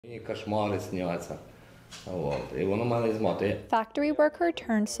Factory worker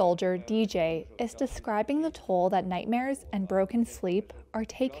turned soldier DJ is describing the toll that nightmares and broken sleep are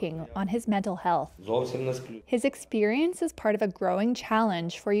taking on his mental health. His experience is part of a growing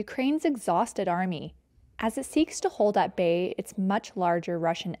challenge for Ukraine's exhausted army, as it seeks to hold at bay its much larger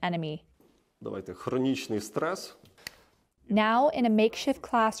Russian enemy. Now, in a makeshift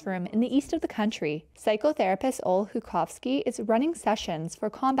classroom in the east of the country, psychotherapist Oleh Hukovskyi is running sessions for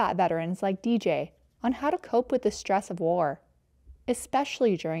combat veterans like DJ on how to cope with the stress of war,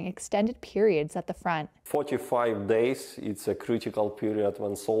 especially during extended periods at the front. 45 days, it's a critical period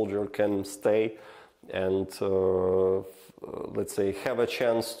when soldier can stay and, let's say, have a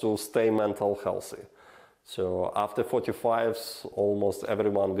chance to stay mental healthy. So after 45, almost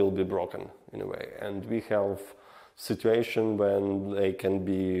everyone will be broken in a way. And we have situation when they can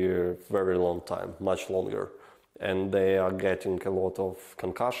be a very long time, much longer. And they are getting a lot of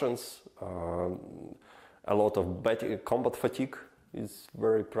concussions, a lot of combat fatigue is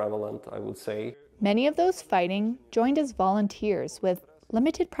very prevalent, I would say. Many of those fighting joined as volunteers with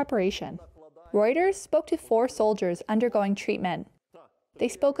limited preparation. Reuters spoke to 4 soldiers undergoing treatment. They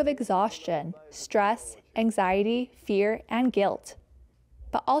spoke of exhaustion, stress, anxiety, fear, and guilt,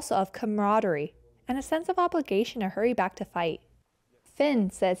 but also of camaraderie and a sense of obligation to hurry back to fight. Finn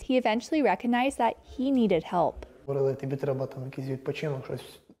says he eventually recognized that he needed help.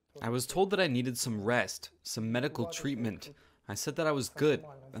 I was told that I needed some rest, some medical treatment. I said that I was good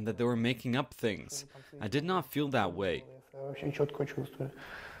and that they were making up things. I did not feel that way.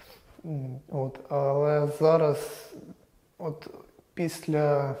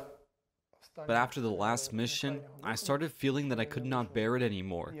 But after the last mission, I started feeling that I could not bear it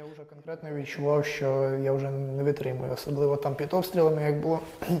anymore.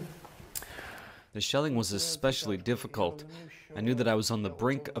 The shelling was especially difficult. I knew that I was on the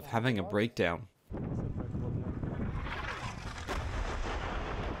brink of having a breakdown.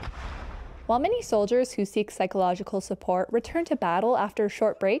 While many soldiers who seek psychological support return to battle after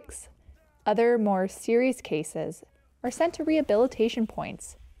short breaks, other more serious cases are sent to rehabilitation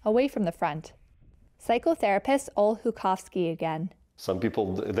points away from the front. Psychotherapist Oleh Hukovskyi again. Some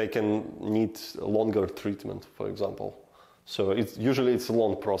people, they can need longer treatment, for example. So usually it's a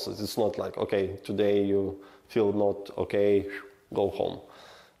long process. It's not like, okay, today you feel not okay, go home.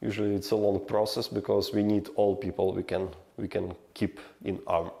 Usually it's a long process because we need all people we can keep in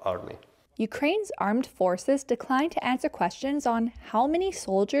our army. Ukraine's armed forces declined to answer questions on how many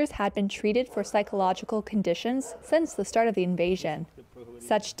soldiers had been treated for psychological conditions since the start of the invasion.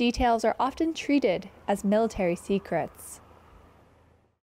 Such details are often treated as military secrets.